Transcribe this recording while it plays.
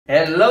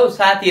Hello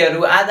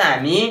साथीहरु, आज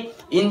हामी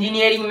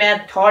इन्जिनियरिङ म्याथ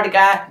थर्ड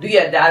का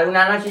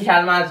 2079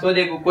 सालमा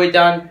सोधेको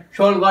क्वेशन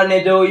सोल्भ गर्ने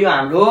जो यो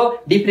हाम्रो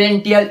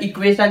डिफरेन्शियल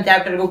इक्वेसन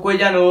च्याप्टर को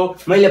क्वेशन हो।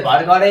 मैले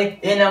भर्खरै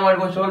ए नम्बर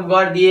को सोल्भ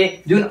गर्दिए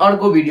जुन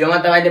अर्को भिडियोमा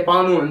तपाईले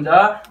पाउनुहुन्छ।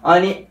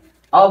 अनि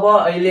अब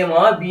अहिले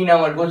म बी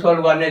नम्बर को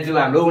सोल्भ गर्ने छु।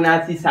 हाम्रो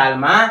 79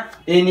 सालमा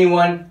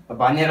एनीवन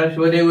भनेर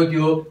सोधेको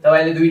थियो।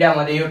 तपाईले दुईटा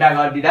मध्ये एउटा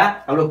गर्दिदा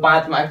हाम्रो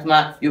 5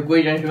 मार्क्समा यो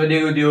क्वेशन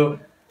सोधेको थियो।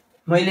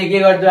 मैले के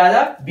गर्छु आज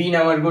बी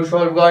नम्बर को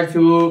सोल्भ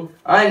गर्छु।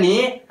 अनि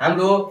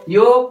हाम्रो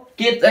यो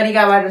के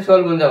तरिकाबाट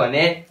सोल्भ हुन्छ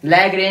भने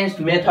ल्याग्रेन्ज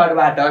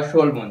मेथडबाट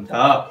सोल्भ हुन्छ।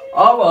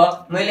 अब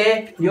मैले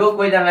यो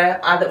क्वेशनलाई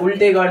आज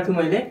उल्टै गर्छु।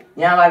 मैले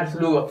यहाँबाट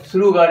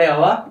सुरु गरे।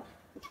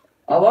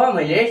 अब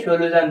मैले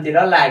सोलुसनतिर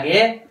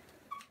लागे।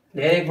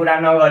 धेरै कुरा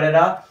नगरेर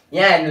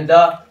यहाँ हेर्नु त,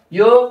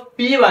 यो p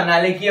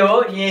भन्नाले के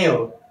हो? यही हो।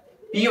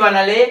 p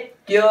भन्नाले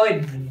के हो?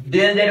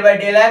 Del z by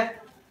del x।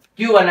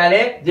 q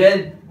भन्नाले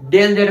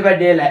del z by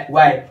del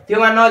y।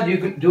 त्योमा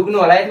नझुक्नु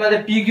होला, यसमा त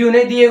pq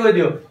नै दिएको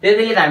थियो।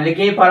 त्यसैले हामीले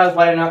केही फरक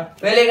परेन।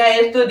 मैले कहाँ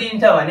यस्तो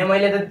दिन्छ भने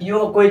मैले त यो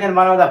क्वेशन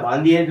बनाउँदा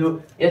भनिदिएछु।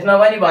 यसमा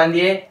पनि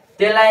भनिदिए।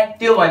 त्यसलाई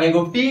त्यो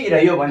भनेको p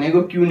र यो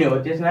भनेको q नै हो।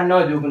 त्यसमा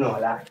नझुक्नु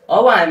होला।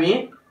 अब हामी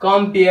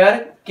कम्पेयर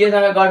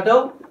केसँग गर्छौ?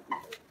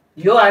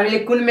 यो हामीले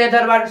कुन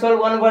मेथडबाट सोल्भ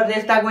गर्नुपर्छ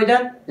यस्ता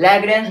क्वेशन?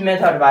 ल्याग्रेन्ज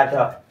मेथडबाट।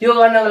 त्यो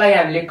गर्नको लागि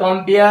हामीले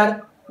कम्पेयर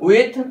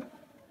विथ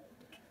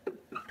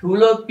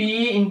ठुलो p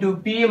इन्टु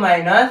p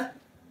माइनस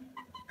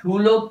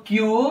ठुलो q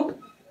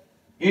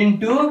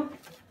इन्टु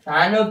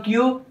सानो q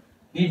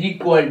is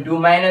equal to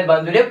minus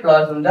भन्छु रे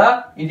प्लस हुन्छ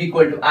इज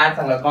इक्वल टु r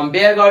सँग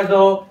कम्पेयर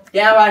गर्छौ।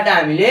 त्यहाँबाट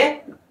हामीले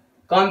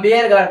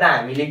कम्पेयर गर्दा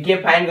हामीले के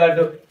फाइन्ड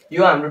गर्छौ?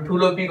 यो हाम्रो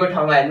ठुलो p को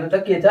ठाउँमा हेर्नु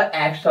त के छ?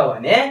 x छ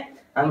भने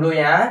हाम्रो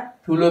यहाँ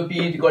ठुलो p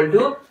इज इक्वल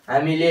टु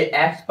हामीले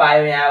x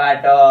पायो।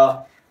 यहाँबाट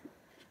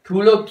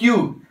ठुलो q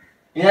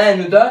यहाँ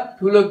हेर्नु त,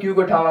 ठुलो q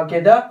को ठाउँमा के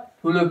छ?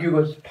 ठुलो q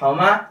को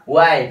ठाउँमा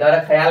y। तर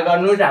ख्याल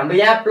गर्नुस्, हाम्रो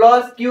यहाँ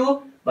प्लस q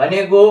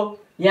भनेको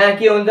यहाँ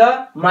के हुन्छ?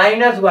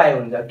 माइनस y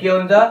हुन्छ। के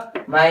हुन्छ?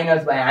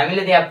 Minus y।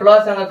 हामीले यहाँ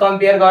प्लस सँग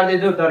कम्पेयर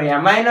गर्दैछौँ, तर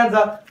यहाँ माइनस छ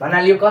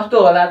भन्नाले यो कस्तो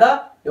होला त?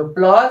 यो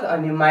प्लस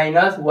अनि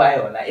माइनस y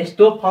होला।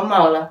 यस्तो फर्ममा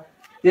होला।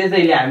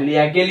 त्यसैले हामीले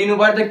यहाँ के लिनु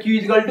पर्छ? q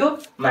is equal to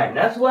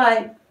minus y।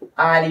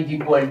 r is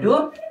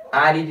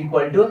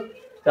equal to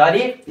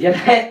sorry,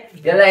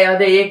 यसलाई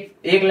अझै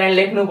एक लाइन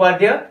लेख्नु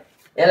पर्थ्यो।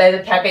 यसलाई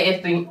त ठ्याक्कै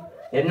यस्तो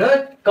हेर्नु,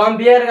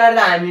 कम्पेयर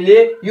गर्दा हामीले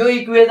यो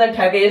इक्वेसन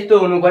ठ्याक्कै यस्तो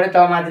हुनु पर्यो, त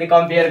मात्रै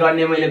कम्पेयर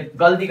गर्ने। मैले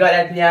गल्ती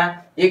गरेको थिएँ।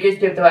 यहाँ एक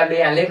स्टेप तपाईँले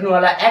यहाँ लेख्नु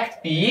होला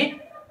xp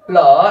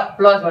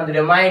प्लस भन्छु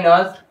रे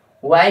माइनस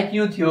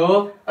yq थियो।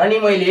 अनि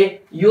मैले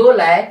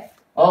योलाई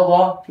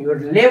अब यो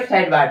लेफ्ट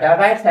साइडबाट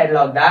राइट साइड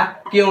लग्दा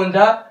के हुन्छ?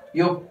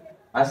 यो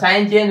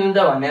साइन चेन्ज हुन्छ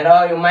भनेर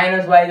यो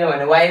माइनस y थियो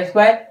भने y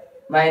square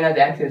minus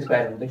x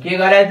square हुन्छ। के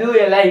गरेको छु?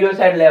 यसलाई यो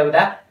साइड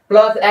ल्याउँदा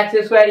प्लस x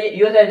स्क्वायर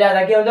यो साइड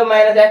जाँदा के हुन्छ?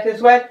 Minus x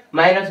square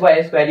minus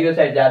y square यो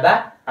साइड जाँदा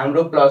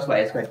हाम्रो प्लस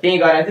y स्क्वायर। त्यही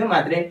गरेको छु,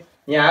 मात्रै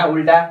यहाँ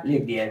उल्टा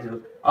लेखिदिएको छु।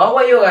 अब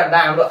यो गर्दा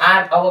हाम्रो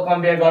r अब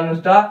कम्पेयर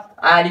गर्नुस् त,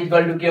 r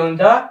इक्वल टु के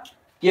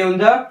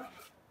हुन्छ?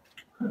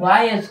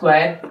 y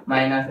square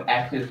minus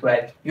x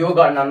square. यो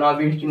गर्न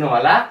नबिर्सिनु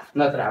होला,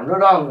 नत्र हाम्रो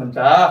रङ हुन्छ।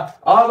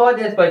 अब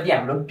त्यसपछि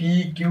हाम्रो p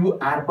q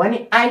r पनि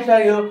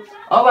आइसक्यो।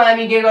 अब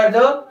हामी के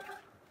गर्छौँ?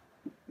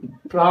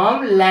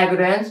 फ्रम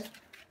ल्याग्रेन्ज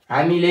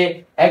हामीले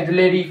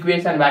एक्सिलरी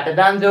इक्वेसनबाट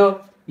जान्छौँ।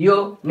 यो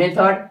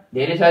मेथड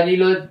धेरै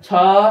सजिलो छ।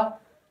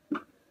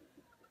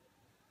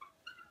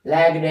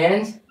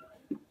 ल्याग्रेन्ज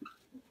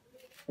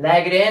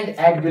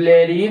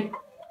एक्सिलरी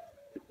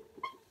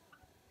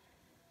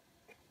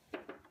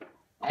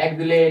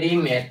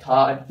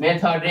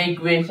मेथड र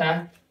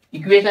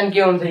इक्वेसन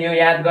के हुन्छ यो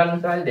याद गर्नु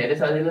छ। धेरै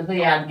सजिलो छ,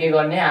 याद के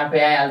गर्ने आफै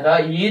आइहाल्छ।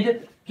 इज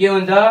के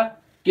हुन्छ?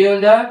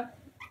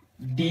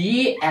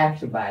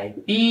 dx by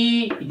p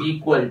is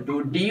equal to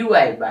dy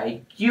by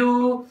q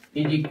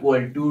is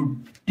equal to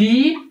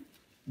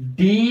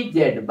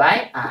dz by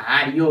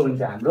r। यो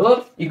हुन्छ हाम्रो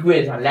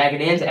इक्वेसन।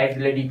 ल्याग्रेन्ज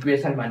एक्सिलरी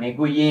इक्वेसन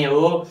भनेको यही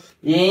हो।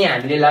 यही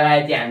हामीले लगाए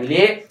चाहिँ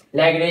हामीले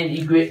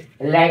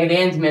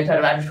ल्याग्रेन्ज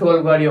मेथडबाट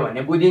सोल्भ गर्यो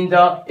भने बुझिन्छ।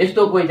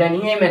 यस्तो क्वेसन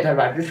यही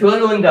मेथडबाट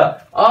सोल्भ हुन्छ।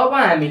 अब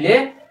हामीले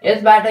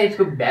यसबाट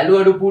यसको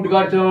भ्यालुहरु पुट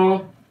गर्छौँ।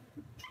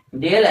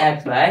 डेल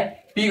x बाइ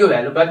p को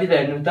भ्यालु कति छ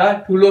हेर्नु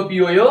त? ठुलो p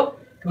हो, यो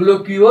ठुलो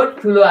q हो,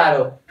 ठुलो r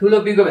हो। ठुलो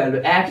p को भ्यालु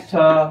x छ।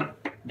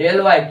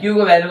 डेल y q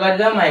को भ्यालु कति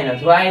छ?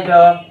 माइनस y छ।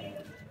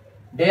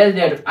 डेल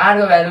z r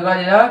को भ्यालु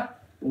कति छ?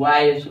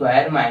 y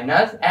square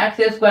minus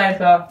x square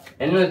छ।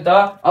 हेर्नुहोस् त,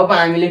 अब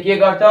हामीले के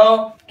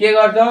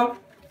गर्छौँ?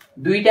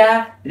 दुईटा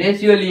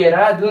रेसियो लिएर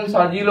जुन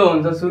सजिलो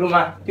हुन्छ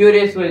सुरुमा त्यो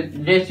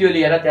रेसियो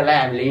लिएर त्यसलाई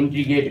हामीले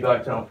इन्टिग्रेट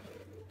गर्छौँ।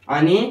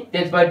 अनि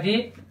त्यसपछि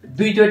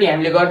दुईचोटि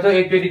हामीले गर्छौँ।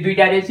 एकचोटि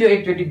दुईटा रेसियो,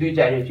 एकचोटि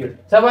दुईटा रेसियो।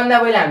 सबभन्दा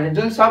पहिला हामीले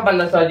जुन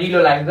सबभन्दा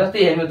सजिलो लाग्छ,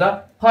 जस्तै हेर्नु त,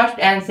 फर्स्ट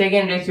एन्ड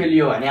सेकेन्ड रेसियो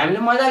लियो भने हामीले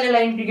मजाले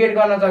यसलाई इन्टिग्रेट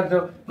गर्न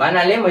सक्छौँ।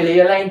 भन्नाले मैले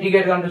यसलाई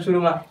इन्टिग्रेट गर्छु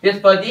सुरुमा,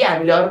 त्यसपछि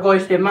हामीले अर्को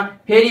स्टेपमा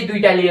फेरि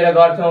दुईटा लिएर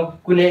गर्छौँ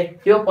कुनै।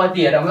 त्यो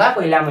पछि हेरौँला।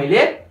 पहिला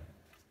मैले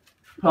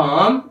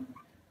from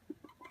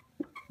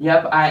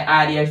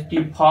FIRST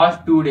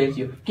first to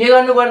ratio के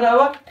गर्नुपर्छ?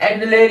 अब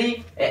एक्सिलरी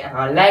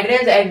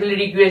ल्याग्रेन्ज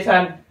एक्सिलरी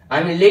इक्वेसन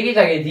हामीले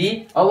लेखिसकेपछि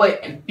अब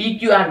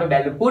PQR को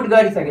भ्यालु पुट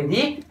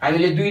गरिसकेपछि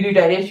हामीले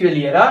दुईटा रेशियो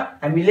लिएर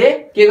हामीले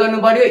के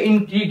गर्नु पर्यो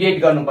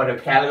इन्टिग्रेट गर्नु पर्यो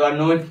ख्याल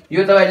गर्नुस्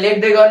यो तपाईहरु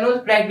लेख्दै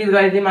गर्नुस् प्र्याक्टिस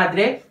गरेपछि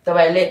मात्रै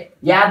तपाईहरुले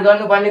याद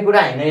गर्नुपर्ने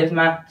कुरा हैन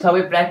यसमा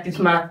सबै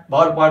प्र्याक्टिसमा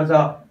भर पर्छ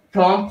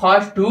फ्रम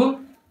फर्स्ट टु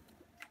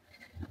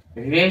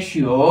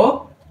रेशियो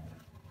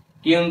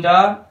के हुन्छ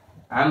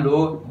हाम्रो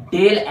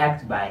del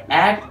x by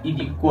x is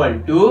equal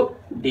to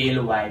del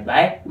y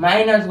by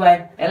minus y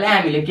यसलाई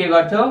हामीले के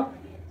गर्छौं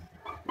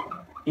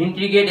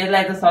इन्टिग्रेट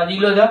यसलाई त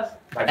सजिलो छ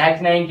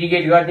भटाक्स न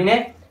integrate गर्दिने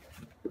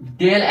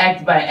del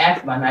x by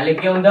x भन्नाले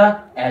के हुन्छ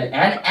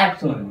ln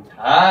x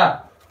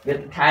हुन्छ यो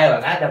थाहा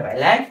होला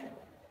तपाईलाई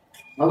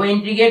अब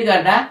इन्टिग्रेट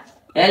गर्दा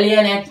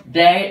ln x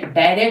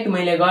डाइरेक्ट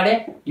मैले गरे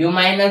यो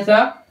माइनस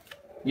छ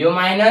यो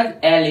माइनस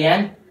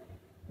ln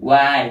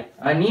y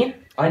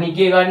अनि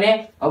के गर्ने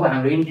अब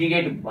हाम्रो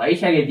इन्टिग्रेट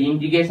भइसकेपछि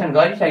इन्टिग्रेसन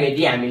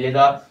गरिसकेपछि हामीले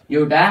त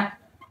एउटा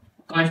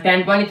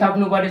कन्स्ट्यान्ट पनि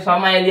थप्नु पर्यो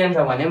सम एलियन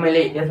छ भने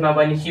मैले यसमा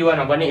पनि c1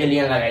 मा पनि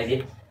एलियन लगाइदिए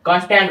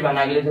कन्स्ट्यान्ट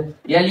भन्नाले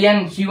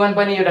एलियन c1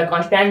 पनि एउटा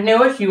कन्स्ट्यान्ट नै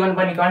हो c1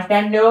 पनि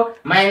कन्स्ट्यान्ट नै हो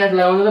माइनस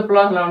लगाउँदा त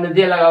प्लस लगाउँदा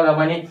जे लगाउँदा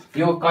पनि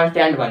यो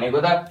कन्स्ट्यान्ट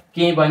भनेको त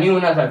केही पनि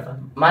हुन सक्छ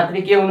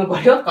मात्र के हुनु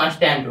पर्यो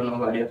कन्स्ट्यान्ट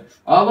हुनु पर्यो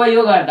अब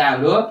यो गर्दा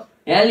हाम्रो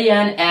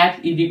ln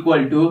x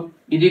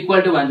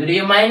इक्वल टु भन्छ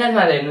यो माइनस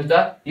मा हेर्नुस् त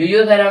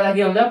यो साइडमा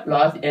के हुन्छ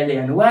plus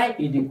ln y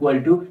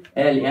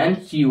ln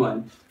c1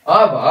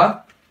 अब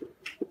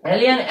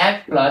ln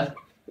x plus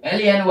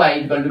ln y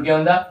equal to के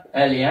हुन्छ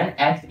ln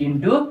x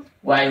इन्टु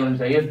y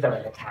हुन्छ यो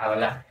तपाईलाई थाहा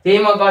होला त्यही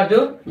म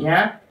गर्छु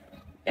यहाँ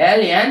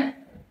ln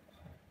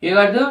के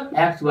गर्छु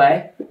xy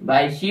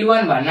by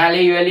c1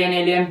 भन्नाले यो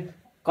ln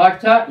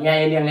कट्छ यहाँ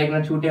ln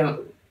लेख्न छुट्यो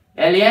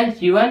ln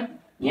c1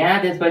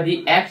 यहाँ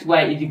त्यसपछि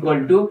xy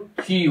इक्वल टु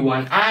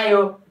c1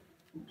 आयो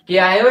के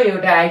आयो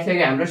एउटा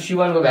आइसक्यो हाम्रो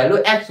c1 को भ्यालु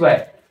xy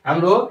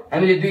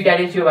हामीले दुईटा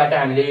रेशियोबाट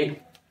हामीले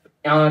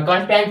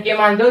कन्स्ट्यान्ट के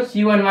मान्छौ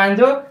c1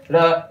 मान्छौ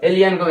र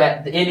एलियन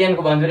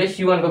को भन्छौ रे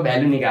c1 को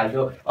भ्यालु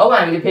निकाल्छौ अब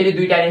हामीले फेरि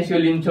दुईटा रेशियो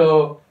लिन्छौ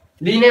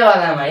लिने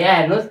वालामा यहाँ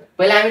हेर्नुस्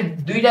पहिला हामी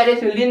दुईटा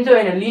रेशियो लिन्छौ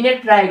हैन लिने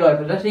ट्राई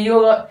गर्छौ जस्तै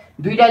यो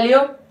दुईटा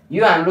लियो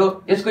यो हाम्रो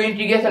यसको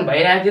इन्टिग्रेसन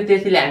भइरहेको थियो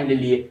त्यसैले हामीले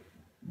लिए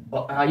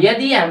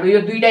यदि हाम्रो यो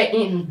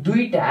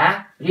दुईटा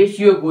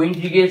रेशियोको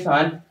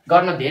इन्टिग्रेसन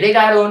गर्न धेरै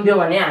गाह्रो हुन्थ्यो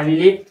भने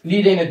हामीले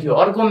लिदैन थियो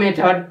अर्को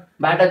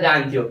मेथडबाट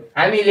जान्थ्यो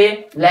हामीले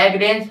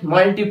ल्याग्रेन्ज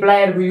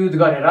मल्टिप्लायर को युज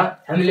गरेर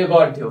हामीले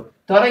गर्थ्यो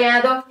तर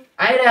यहाँ त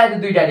आइरहेको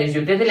दुईटा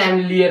रेशियो त्यसैले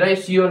हामीले लिएर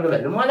c1 को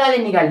भ्यालु मजाले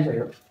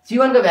निकालिसक्यो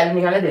c1 को भ्यालु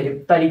निकाल्न धेरै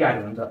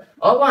तरिकाहरु हुन्छ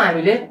अब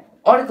हामीले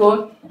अर्को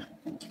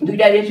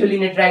दुईटा रेशियो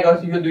लिने ट्राई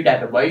गर्छु यो दुईटा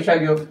त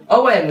भइसक्यो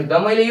अब हेर्नु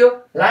त मैले यो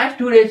लास्ट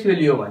टु रेशियो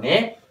लियो भने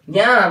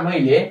यहाँ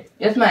मैले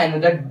यसमा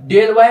हेर्नु त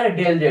del y र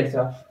del z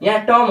छ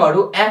यहाँ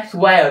टर्महरु x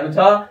y हरु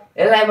छ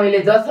यसलाई मैले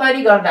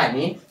जसरी गर्दा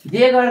नि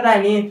जे गर्दा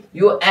नि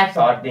यो x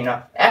हट्दैन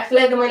x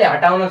लाई त मैले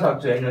हटाउन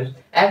सक्छु हेर्नुस्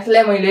x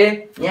लाई मैले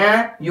यहाँ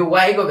यो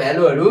y को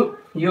भ्यालुहरु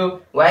यो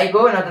y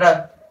को नत्र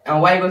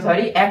y को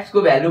सरी x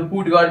को value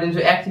put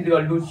गर्दिन्छु x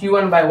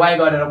c1 by y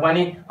गरेर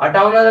पनि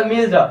हटाउन त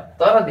मिल्छ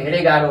तर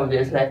धेरै गाह्रो हुन्छ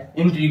यसलाई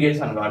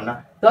इन्टिग्रेसन गर्न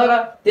तर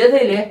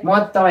त्यसैले म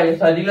तपाईले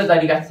सजिलो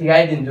तरिका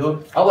सिकाइदिन्छु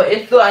अब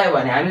यस्तो आयो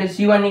भने हामीले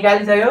c1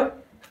 निकालिसक्यो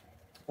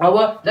अब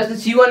जस्तो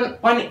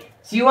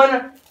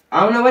c1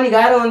 आउन पनि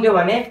गाह्रो हुन्थ्यो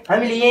भने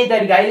हामीले यही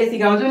तरिका अहिले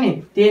सिकाउँछु नि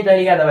त्यही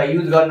तरिका तपाई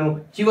युज गर्नु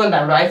c1 त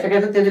हाम्रो आइसकेको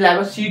छ त्यसैले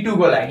अब c2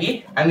 को लागि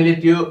हामीले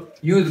त्यो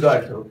युज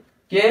गर्छौं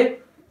के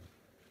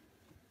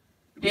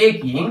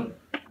टेकिङ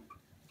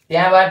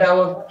त्यहाँबाट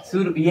अब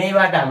सुरु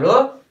यहीबाट हाम्रो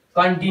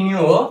कन्टिन्यु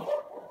हो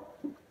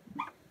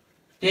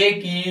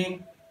टेकिङ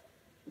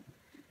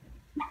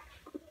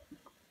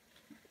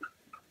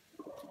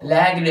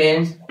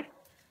ल्याग्रेन्ज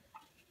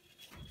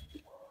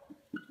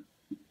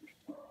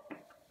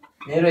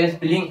मेरो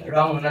स्पेलिङ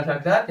रङ हुन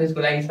सक्छ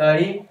त्यसको लागि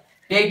सरी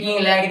टेकिङ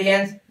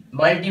ल्याग्रेन्ज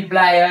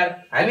मल्टिप्लायर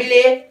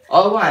हामीले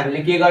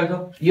के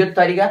गर्छौं यो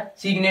तरिका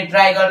सिक्ने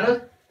ट्राई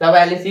गर्नुस्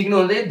तपाईहरुले सिक्नु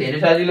हुन्छ धेरै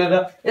सजिलो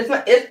छ यसमा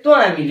यस्तो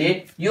हामीले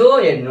यो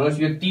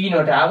हेर्नुस् यो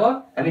तीनवटा अब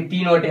हामी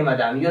तीनवटैमा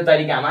जाम यो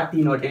तरिकामा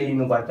तीनवटै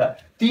लिनु पर्छ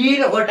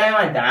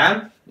तीनवटामा जाम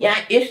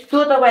यहाँ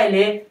यस्तो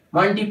तपाईले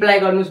मल्टिप्लाई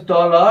गर्नुस्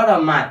तल र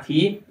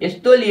माथि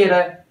यस्तो लिएर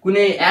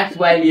कुनै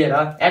xy लिएर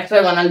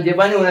xy भन्नाले जे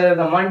पनि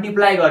हुँदैन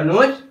मल्टिप्लाई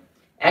गर्नुस्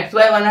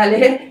xy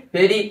भन्नाले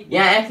फेरि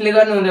यहाँ x ले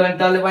गर्नुहुन्छ भने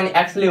तल पनि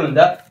x ले हुन्छ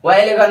y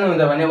ले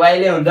गर्नुहुन्छ भने y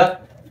ले हुन्छ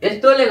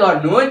यस्तोले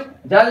गर्नुस्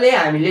जसले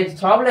हामीले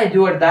सबलाई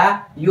जोड्दा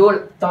यो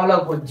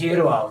तलको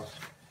 0 आओस्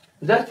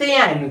जस्तै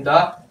यहाँ हेर्नु त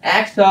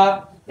x छ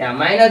यहाँ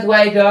माइनस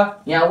y छ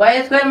यहाँ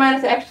y²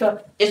 माइनस x छ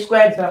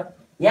स्क्वायर छ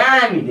यहाँ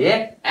हामीले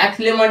x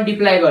ले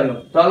मल्टिप्लाई गर्नु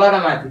तल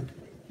र माथि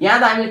यहाँ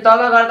त हामीले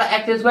तल गर्दा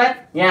x²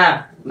 यहाँ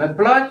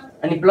प्लस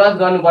अनि प्लस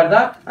गर्नु पर्छ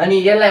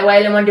अनि यसलाई y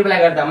ले मल्टिप्लाई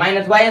गर्दा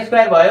माइनस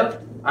y² भयो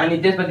अनि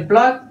त्यसपछि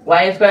प्लस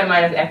y²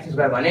 माइनस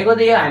x² भनेको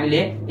त यो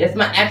हामीले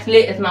यसमा x ले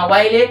यसमा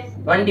y ले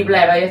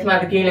मल्टिप्लाई र यसमा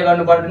त केहीले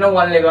गर्नु पर्दैन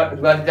 1 ले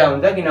गर्दा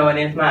हुन्छ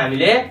किनभने यसमा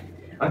हामीले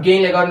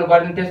केहीले गर्नु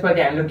पर्दैन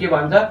त्यसपछि हामीले के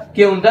भन्छ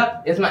के हुन्छ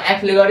यसमा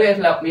x ले गर्यो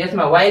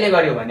यसमा y ले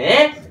गर्यो भने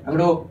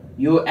हाम्रो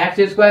यो x²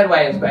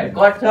 y²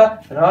 कट्छ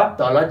र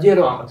तल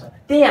 0 आउँछ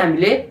त्यही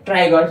हामीले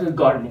ट्राई गर्छु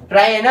गर्ने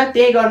ट्राई हैन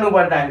त्यही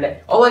गर्नुपर्छ हामीलाई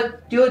अब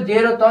त्यो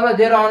 0 तल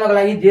 0 आउनको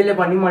लागि जेले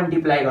पनि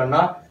मल्टिप्लाई गर्न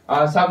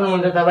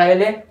सक्नुहुन्छ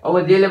तपाईहरुले अब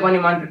जेले पनि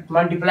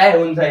मल्टिप्लाई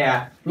हुन्छ यहाँ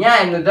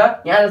हेर्नु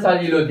त यहाँ त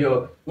सजिलो थियो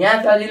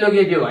यहाँ सजिलो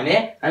के थियो भने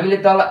हामीले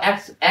तल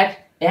x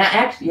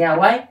यहाँ x यहाँ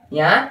y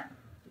यहाँ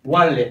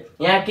 1 ले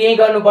यहाँ केही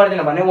गर्नु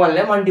पर्दैन भने 1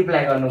 ले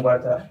मल्टिप्लाई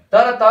गर्नुपर्छ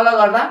तर तल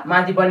गर्दा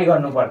माथि पनि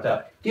गर्नुपर्छ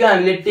त्यो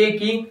हामीले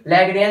टेकिङ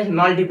ल्याग्रेन्ज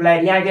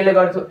मल्टिप्लाई यहाँ केले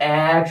गर्छौ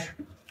x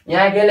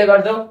यहाँ केले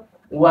गर्छौ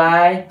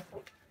y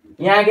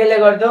यहाँ केले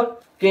गर्छौ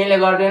केले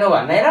गर्दैनौ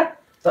भन्दैन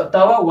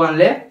तब 1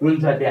 ले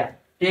हुन्छ त्यहाँ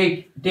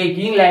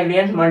taking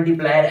Lagrange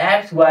multiplier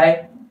x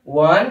y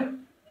 1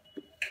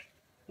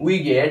 we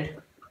get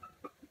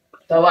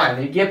तब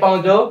हामीले के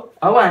पाउँछौ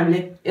अब हामीले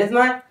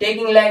यसमा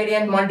टेकिङ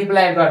ल्याग्रेन्ज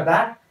मल्टिप्लाई गर्दा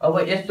अब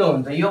यस्तो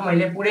हुन्छ यो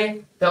मैले पुरै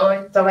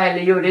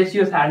तपाईहरुले यो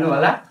रेशियो सार्नु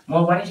होला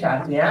म पनि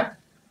सार्छु यहाँ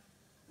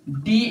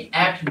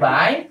dx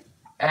by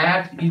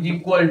x is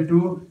equal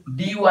to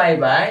dy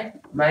by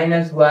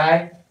minus y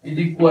is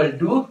equal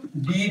to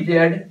dz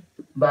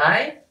by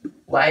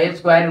y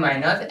square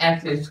minus x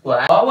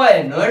square अब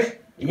हेर्नुस्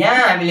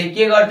यहाँ हामीले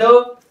के गर्छौ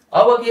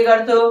अब के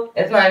गर्छौ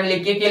यसमा हामीले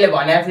केले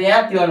भनेको छ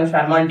यहाँ त्यो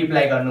अनुसार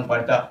मल्टिप्लाई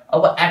गर्नुपर्छ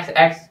अब x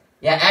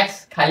यहाँ x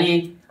खाली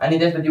अनि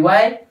त्यसपछि y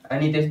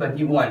अनि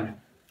त्यसपछि 1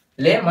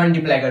 ले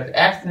मल्टिप्लाई गर्छ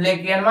x ले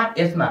केमा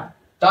यसमा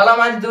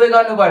तलमाथि दुवै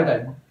गर्नुपर्छ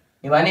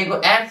भनेको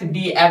x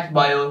dx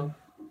भयो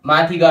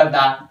माथि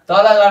गर्दा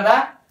तल गर्दा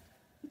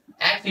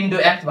x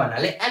 * x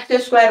भन्नाले x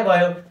स्क्वायर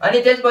भयो अनि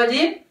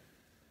त्यसपछि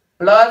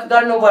प्लस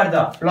गर्नुपर्छ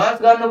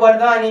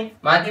अनि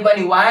माथि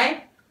पनि y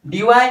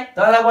dy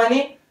तल पनि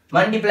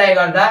मल्टिप्लाई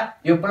गर्दा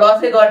यो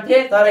प्लसै गर्थे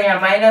तर यहाँ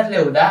माइनसले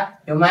हुँदा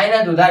यो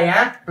माइनस हुँदा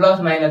यहाँ प्लस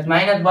माइनस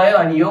भयो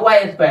अनि यो y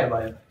स्क्वायर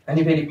भयो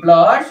अनि फेरि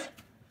प्लस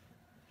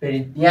फेरि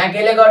यहाँ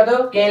केले गर्छौ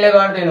केले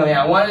गर्दैनौ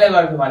यहाँ 1 ले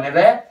गर्छु भनेर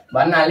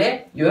भन्नाले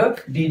यो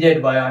dz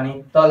भयो अनि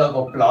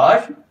तलको plus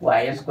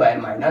y square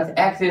minus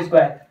x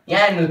square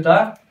यहाँ हेर्नु त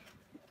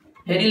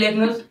फेरि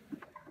लेख्नुस्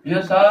यो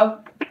सब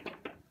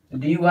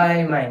dy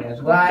minus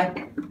y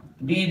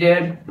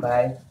dz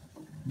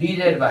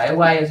by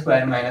y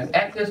square minus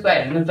x square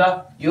हेर्नु त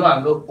यो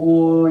हाम्रो ओ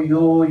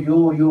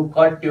यो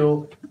कट्यो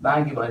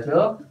बाँकी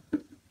बस्यो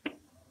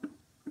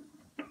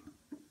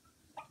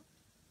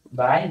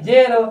by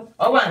 0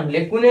 अब हामीले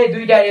कुनै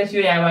दुईटा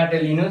रेशियो यहाँबाट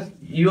लिनुस्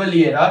यो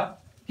लिएर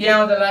के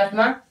आउँछ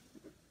लास्टमा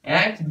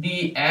x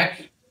dx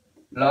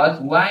plus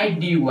y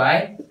dy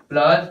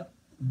plus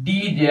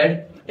dz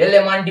यसले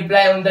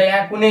मल्टिप्लाई हुन्छ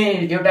यहाँ कुनै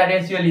एउटा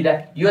रेशियो लिदा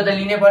यो त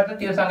लिनै पर्छ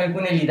त्यो सँगै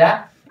कुनै लिदा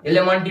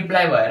यसले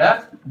मल्टिप्लाई भएर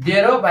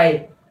 0 by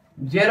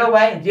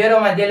 0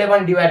 मा जेले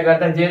पनि डिवाइड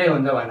गर्दा 0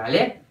 हुन्छ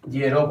भन्नाले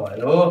 0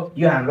 भयो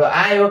यो हाम्रो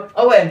आयो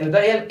अब हेर्नु त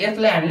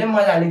यसलाई हामीले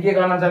मजाले के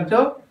गर्न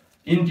सक्छौ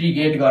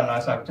इन्टिग्रेट गर्न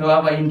सक्छौ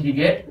अब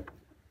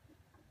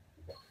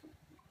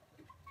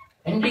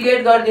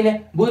इन्टिग्रेट गर्दिने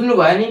बुझ्नु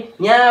भयो नि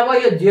यहाँ अब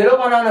यो 0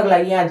 बनाउनको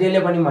लागि यहाँ जेले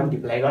पनि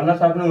मल्टिप्लाई गर्न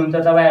सक्नुहुन्छ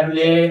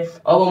तपाईहरुले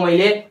अब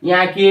मैले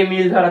यहाँ के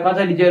मिल्छ र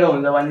कसरी 0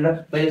 हुन्छ भनेर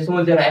मैले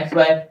सोचेर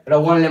xy र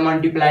 1 ले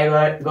मल्टिप्लाई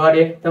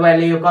गरे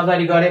तपाईहरुले यो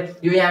कसरी गरे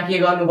यो यहाँ के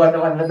गर्नुपर्छ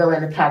भनेर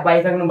तपाईहरुले थाहा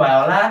पाइसक्नु भयो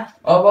होला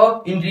अब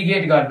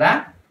इन्टिग्रेट गर्दा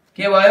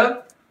के भयो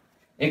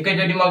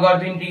एकैचोटी म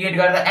गर्छु इन्टिग्रेट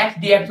गर्दा x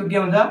dx के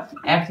हुन्छ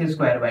x²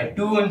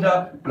 2 हुन्छ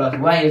प्लस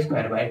y²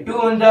 2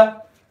 हुन्छ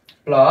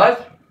प्लस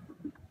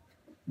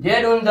z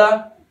हुन्छ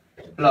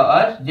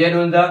प्लस z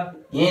हुन्छ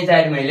यही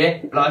साइड मैले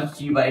प्लस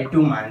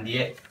c/2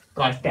 मान्दिए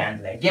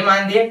कन्स्ट्यान्टलाई के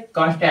मान्दिए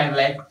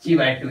कन्स्ट्यान्टलाई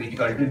c/2 =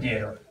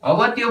 0 अब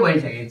त्यो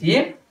भइसकेपछि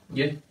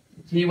यो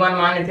c1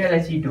 माने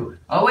त्यसलाई c2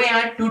 अब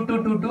यहाँ 2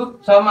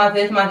 सबमा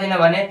त्यसमा छैन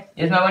भने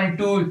यसमा पनि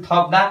 2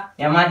 थप्दा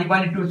यहाँ माथि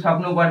पनि 2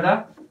 थप्नु पर्छ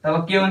तब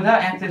के हुन्छ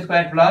x² +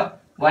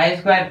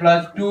 y²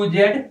 + 2z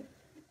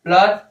 +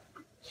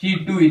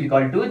 c2 = 0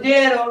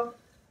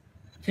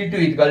 c2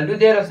 =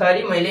 0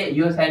 sorry मैले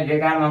यो साइड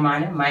बेकारमा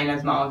माने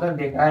माइनसमा आउँछ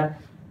बेकार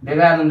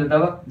हुन्छ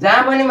तब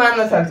जहाँ पनि मान्न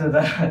सक्छ त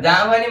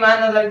जहाँ पनि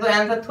मान्न सक्छ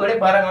आन्सर थोरै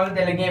फरक आउँछ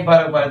त्यसले केही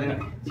फरक पर्दैन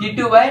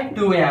c2/2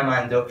 यहाँ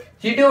मान्छौ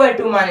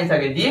c2/2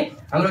 मानिसकेपछि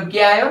हाम्रो के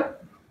आयो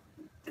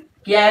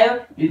 =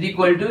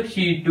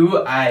 c2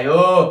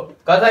 आयो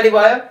कसरी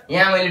भयो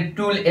यहाँ मैले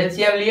 2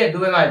 एलसीएम लिए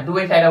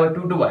दुवै साइड अब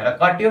 2 भएर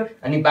कट्यो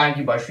अनि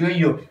बाँकी बस्यो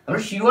यो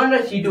हाम्रो c1 र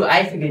c2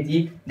 आइसकेपछि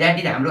दैट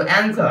इज हाम्रो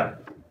आन्सर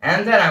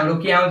हाम्रो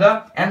के आउँछ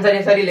आन्सर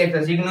यसरी लेख्छ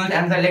सिक्नुस्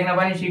आन्सर लेख्न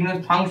पनि सिक्नुस्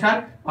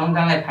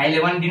फंक्सनलाई फाइलले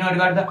पनि डिनोट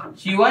गर्छ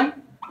c1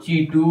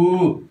 c2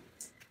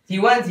 =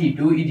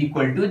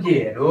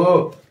 0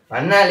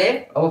 भन्नाले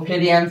अब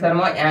फेरि आन्सर म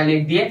यहाँ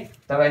लेख्दिए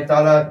तपाई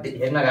तल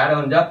हेर्न गाह्रो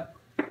हुन्छ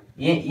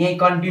यही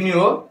कन्टिन्यू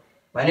हो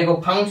भनेको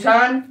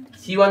फंक्सन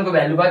c1 को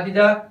भ्यालु कति छ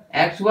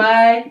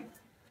xy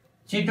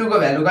c2 को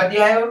भ्यालु कति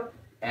आयो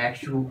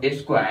x² +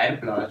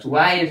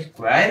 y²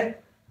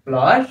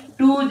 plus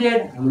 2z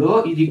हाम्रो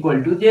 = 0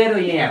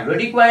 यही हाम्रो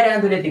रिक्वायर्ड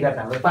आन्सर यति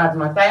गर्दा हाम्रो 5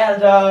 मा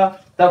पाइहाल्छ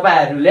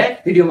तपाईहरुले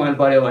भिडियो मन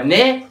पर्यो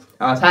भने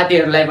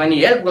साथीहरुलाई पनि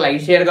हेल्पको लागि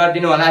शेयर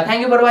गरिदिनु होला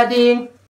थ्यांक यू फर वाचिङ